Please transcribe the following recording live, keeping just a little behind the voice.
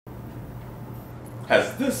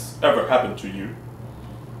Has this ever happened to you?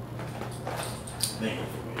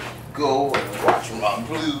 Go and watch my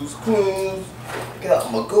Blues Clues.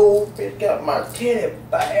 Got my goldfish, got my teddy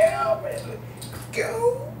bear, man. Let's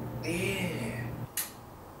go. Yeah.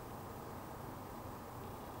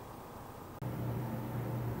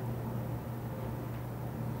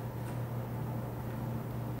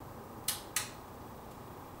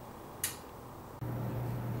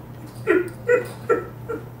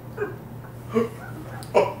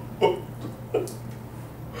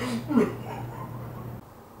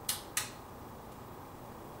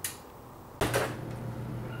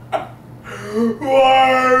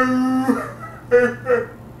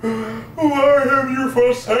 Why have you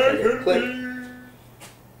forsaken me?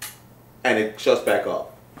 And it shuts back off.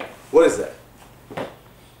 What is that?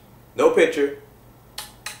 No picture,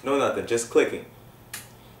 no nothing, just clicking.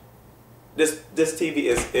 This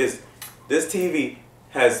TV this TV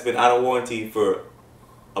has been out of warranty for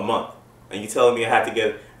a month, and you telling me I had to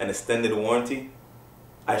get an extended warranty?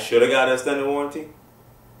 I should have got an extended warranty?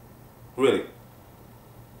 Really?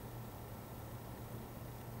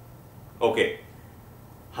 Okay,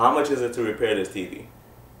 how much is it to repair this TV?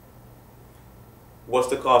 What's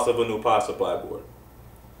the cost of a new power supply board?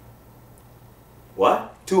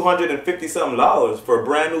 What? $250 something for a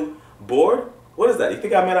brand new board? What is that? You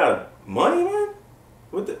think I made out of money, man?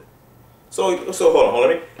 What the? So hold on,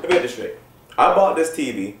 let me get this straight. I bought this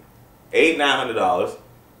TV, $800-900,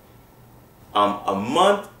 a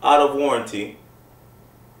month out of warranty,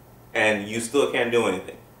 and you still can't do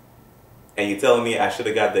anything. And you're telling me I should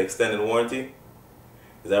have got the extended warranty?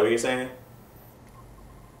 Is that what you're saying?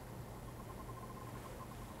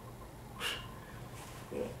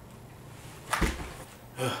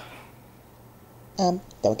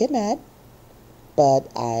 Don't get mad, but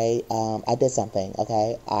I did something,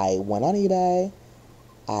 okay? I went on eBay,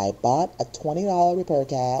 I bought a $20 repair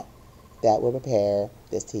kit that will repair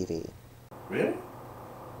this TV. Really?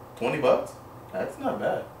 20 bucks? That's not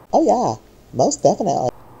bad. Oh yeah, most definitely.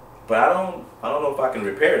 But I don't know if I can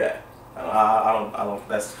repair that. I don't,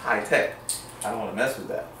 that's high tech. I don't want to mess with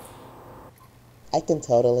that. I can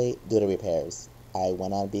totally do the repairs. I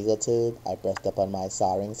went on BeagleTube, I brushed up on my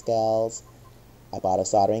soldering skills, I bought a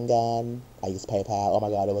soldering gun, I used PayPal. Oh my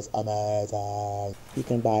god, it was amazing. You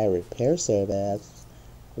can buy a repair service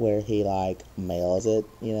where he like mails it,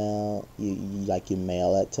 you know, you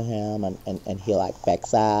mail it to him and he like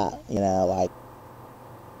fix it, you know, like.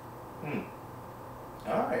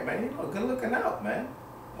 Alright, man, you know, good looking out, man.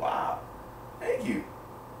 Wow. Thank you.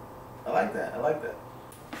 I like that. I like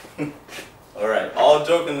that. Alright, all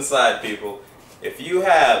joking aside, people, if you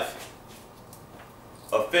have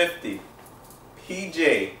a 50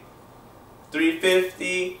 PJ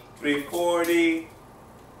 350, 340,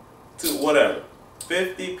 whatever,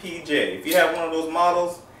 50 PJ, if you have one of those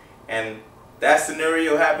models and that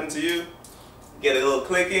scenario happened to you, get a little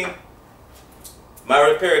clicking, my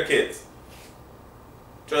repair kits,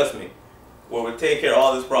 trust me, will take care of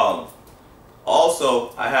all this problem.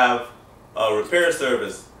 Also, I have a repair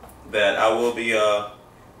service that I will be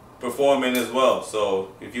performing as well.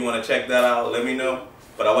 So if you want to check that out, let me know.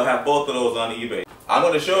 But I will have both of those on eBay. I'm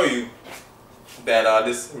going to show you that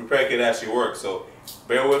this repair kit actually works. So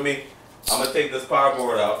bear with me. I'm going to take this power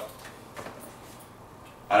board out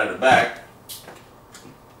of the back.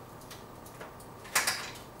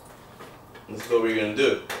 This is what we're going to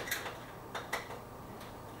do.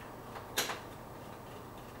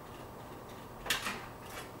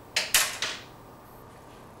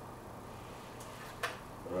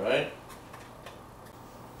 Alright,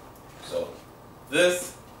 so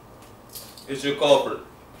this is your culprit,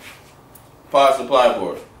 power supply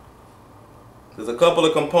board. There's a couple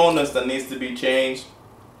of components that needs to be changed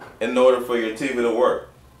in order for your TV to work.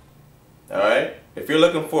 Alright, if you're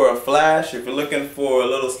looking for a flash, if you're looking for a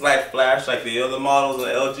little slight flash like the other models in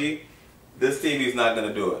the LG, this TV is not going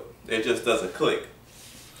to do it. It just doesn't click.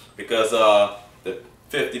 Because the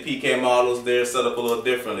 50 PK models, they're set up a little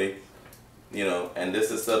differently. You know, and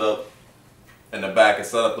this is set up in the back. It's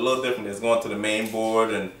set up a little different. It's going to the main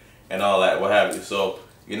board and all that, what have you. So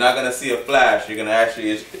you're not gonna see a flash. You're gonna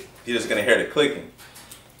you're just gonna hear the clicking.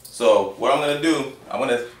 So what I'm gonna do, I'm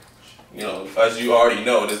gonna, you know, as you already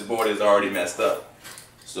know, this board is already messed up.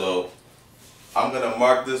 So I'm gonna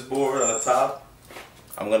mark this board on the top.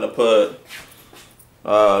 I'm gonna put,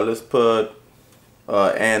 let's put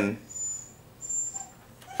N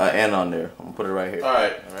on there. I'm gonna put it right here. All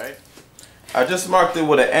right. I just marked it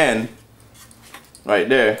with an N right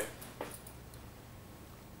there.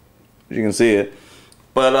 You can see it.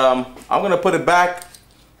 But I'm going to put it back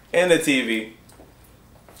in the TV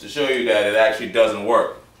to show you that it actually doesn't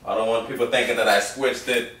work. I don't want people thinking that I switched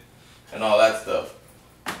it and all that stuff.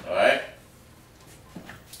 Alright?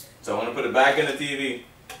 So I'm going to put it back in the TV,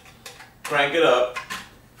 crank it up,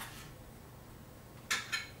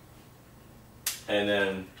 and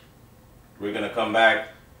then we're going to come back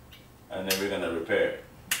and then we're going to repair it.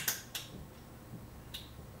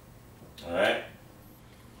 Alright?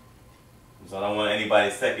 So I don't want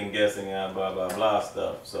anybody second guessing and blah blah blah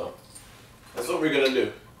stuff. So that's what we're going to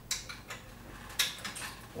do.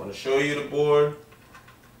 I want to show you the board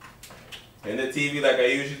and the TV like I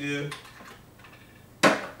usually do.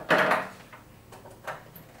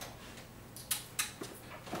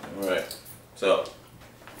 Alright, so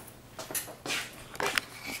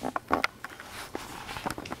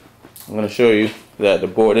I'm going to show you that the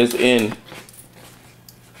board is in.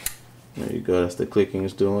 There you go, that's the clicking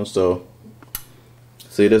it's doing. So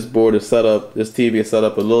see, this board is set up, this TV is set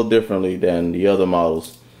up a little differently than the other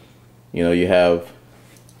models. You know, you have,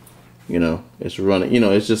 you know, it's running, you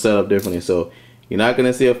know, it's just set up differently. So you're not going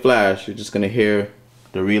to see a flash, you're just going to hear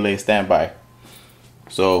the relay standby.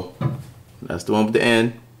 So that's the one with the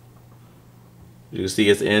N. You can see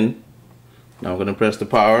it's in. Now I'm going to press the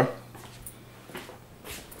power.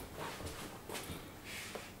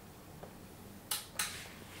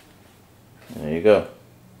 There you go.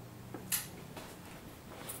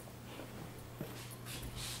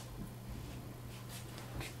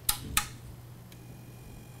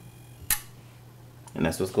 And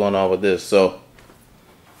that's what's going on with this. So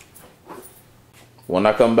when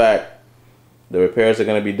I come back, the repairs are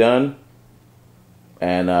going to be done,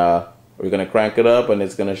 and we're going to crank it up and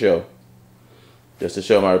it's going to show. Just to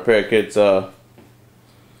show my repair kits are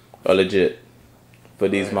legit for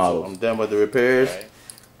these models. So I'm done with the repairs.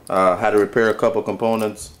 Had to repair a couple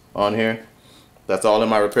components on here. That's all in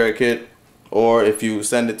my repair kit. Or if you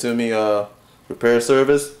send it to me, repair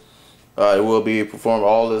service, it will be performed.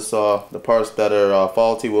 All this, the parts that are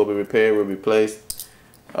faulty will be repaired, will be replaced.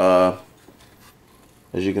 As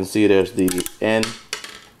you can see, there's the N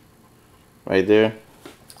right there.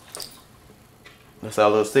 That's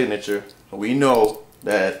our little signature. We know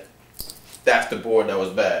that that's the board that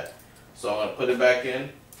was bad. So I'm gonna put it back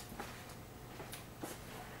in.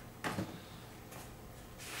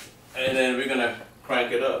 And then we're gonna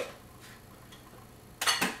crank it up.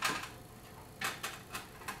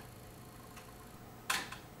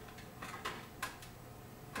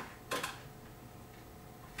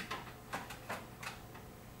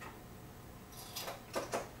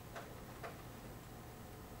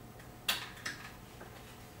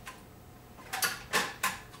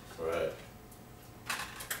 Right.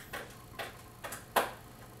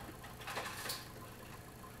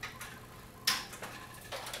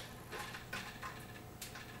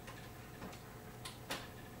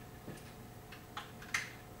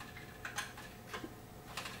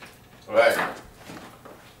 Right.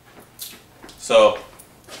 So,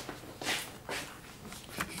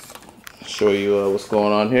 show you what's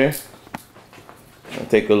going on here. I'll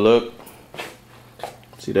take a look.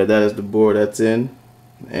 See that is the board that's in.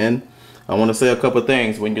 And I want to say a couple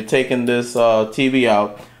things. When you're taking this TV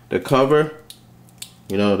out, the cover,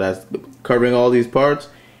 you know, that's covering all these parts,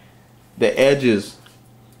 the edges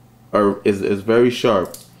is very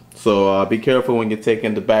sharp. So be careful when you're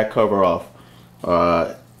taking the back cover off.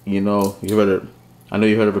 You know, I know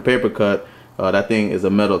you heard of a paper cut. That thing is a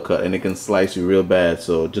metal cut and it can slice you real bad.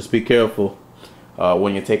 So just be careful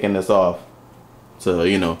when you're taking this off. So,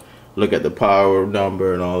 you know, look at the power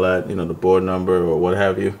number and all that, you know, the board number or what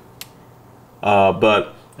have you.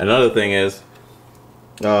 But another thing is,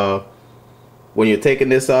 when you're taking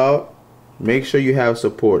this out, make sure you have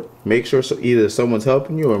support. Make sure either someone's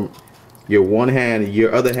helping you or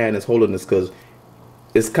your other hand is holding this, because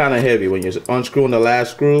it's kind of heavy. When you're unscrewing the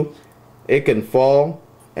last screw, it can fall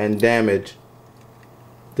and damage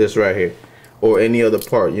this right here or any other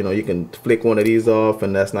part. You know, you can flick one of these off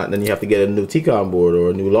and that's not, then you have to get a new T-Con board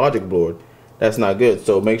or a new logic board. That's not good.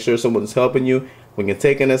 So make sure someone's helping you. When you're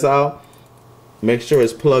taking this out, make sure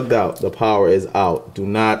it's plugged out. The power is out. Do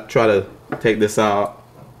not try to take this out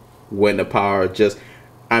when the power just,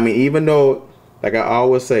 I mean, even though, like I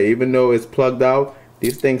always say, even though it's plugged out,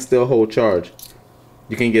 these things still hold charge.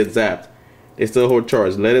 You can get zapped. They still hold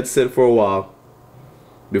charge. Let it sit for a while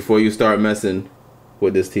before you start messing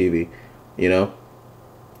with this TV. You know,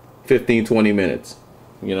 15-20 minutes.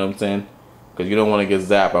 You know what I'm saying? Because you don't want to get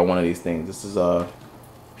zapped by one of these things. This is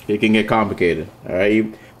it can get complicated. All right,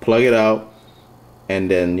 you plug it out and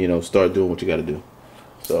then, you know, start doing what you got to do.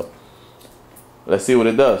 So let's see what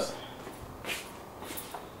it does.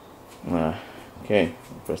 Okay,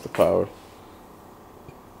 press the power.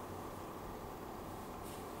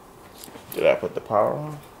 Did I put the power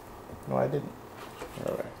on? No, I didn't.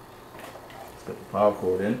 All right. Let's put the power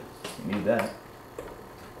cord in. You need that.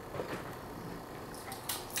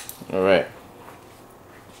 All right.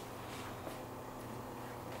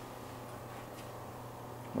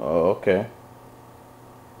 Oh, okay.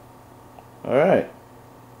 All right.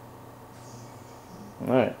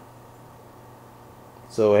 All right.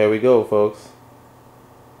 So here we go, folks.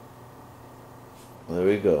 There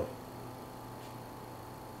we go.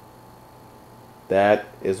 That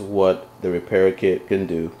is what the repair kit can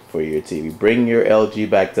do for your TV. Bring your LG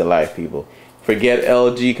back to life, people. Forget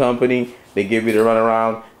LG company. They give you the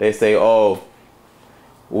runaround. They say, "Oh,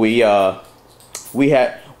 we haven't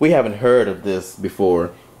heard of this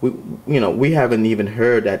before. We haven't even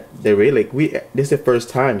heard that they really this is the first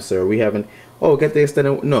time, sir. We haven't. Oh, get the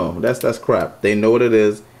extended. No, that's crap. They know what it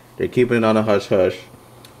is. They're keeping it on a hush hush,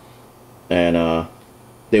 and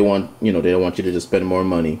they don't want you to just spend more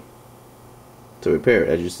money to repair it.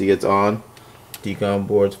 As you see, it's on. Decom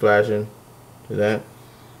board's flashing. See that?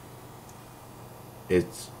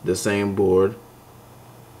 It's the same board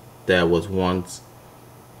that was once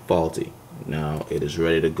faulty. Now it is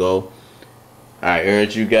ready to go. I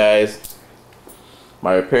urge you guys.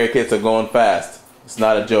 My repair kits are going fast. It's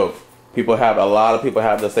not a joke. A lot of people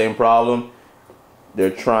have the same problem. They're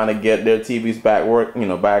trying to get their TVs back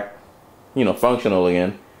functional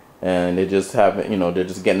again, and they just haven't, they're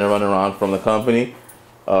just getting a runaround from the company.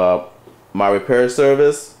 My repair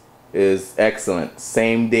service is excellent.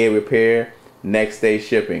 Same day repair, next day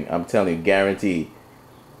shipping. I'm telling you, guaranteed.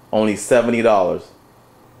 Only $70.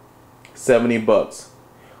 70 bucks.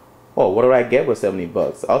 Oh, what do I get with 70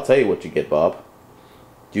 bucks? I'll tell you what you get, Bob.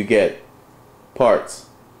 You get parts,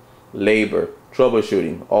 labor,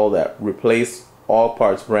 troubleshooting, all that. Replace all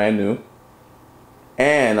parts brand new.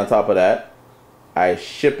 And on top of that, I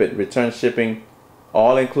ship it, return shipping,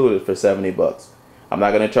 all included for 70 bucks. I'm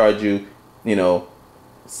not going to charge you,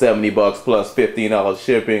 70 bucks plus $15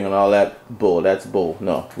 shipping and all that bull. That's bull.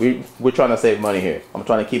 No, we're trying to save money here. I'm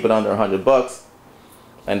trying to keep it under 100 bucks.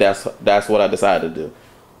 And that's what I decided to do.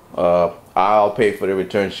 I'll pay for the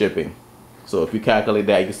return shipping. So if you calculate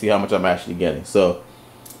that, you can see how much I'm actually getting. So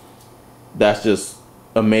that's just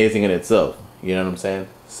amazing in itself. You know what I'm saying?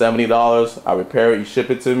 $70, I repair it, you ship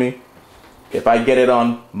it to me. If I get it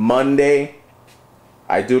on Monday,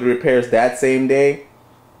 I do the repairs that same day,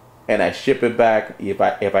 and I ship it back. If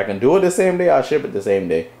I can do it the same day, I'll ship it the same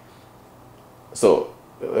day. So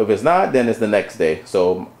if it's not, then it's the next day.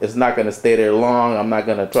 So it's not gonna stay there long. I'm not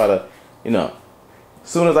gonna try to, as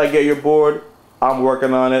soon as I get your board, I'm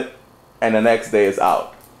working on it, and the next day it's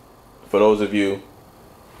out. For those of you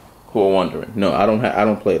who are wondering, no, I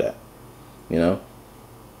don't play that,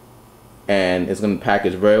 and it's gonna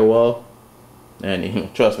package very well,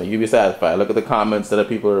 and trust me, you'll be satisfied. Look at the comments that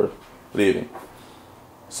people are leaving.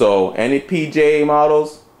 So any PJ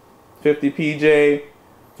models, 50PJ,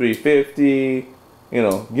 350, you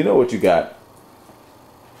know what you got.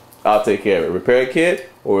 I'll take care of it. Repair kit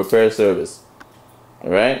or repair service. All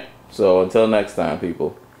right. So until next time,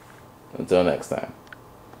 people. Until next time.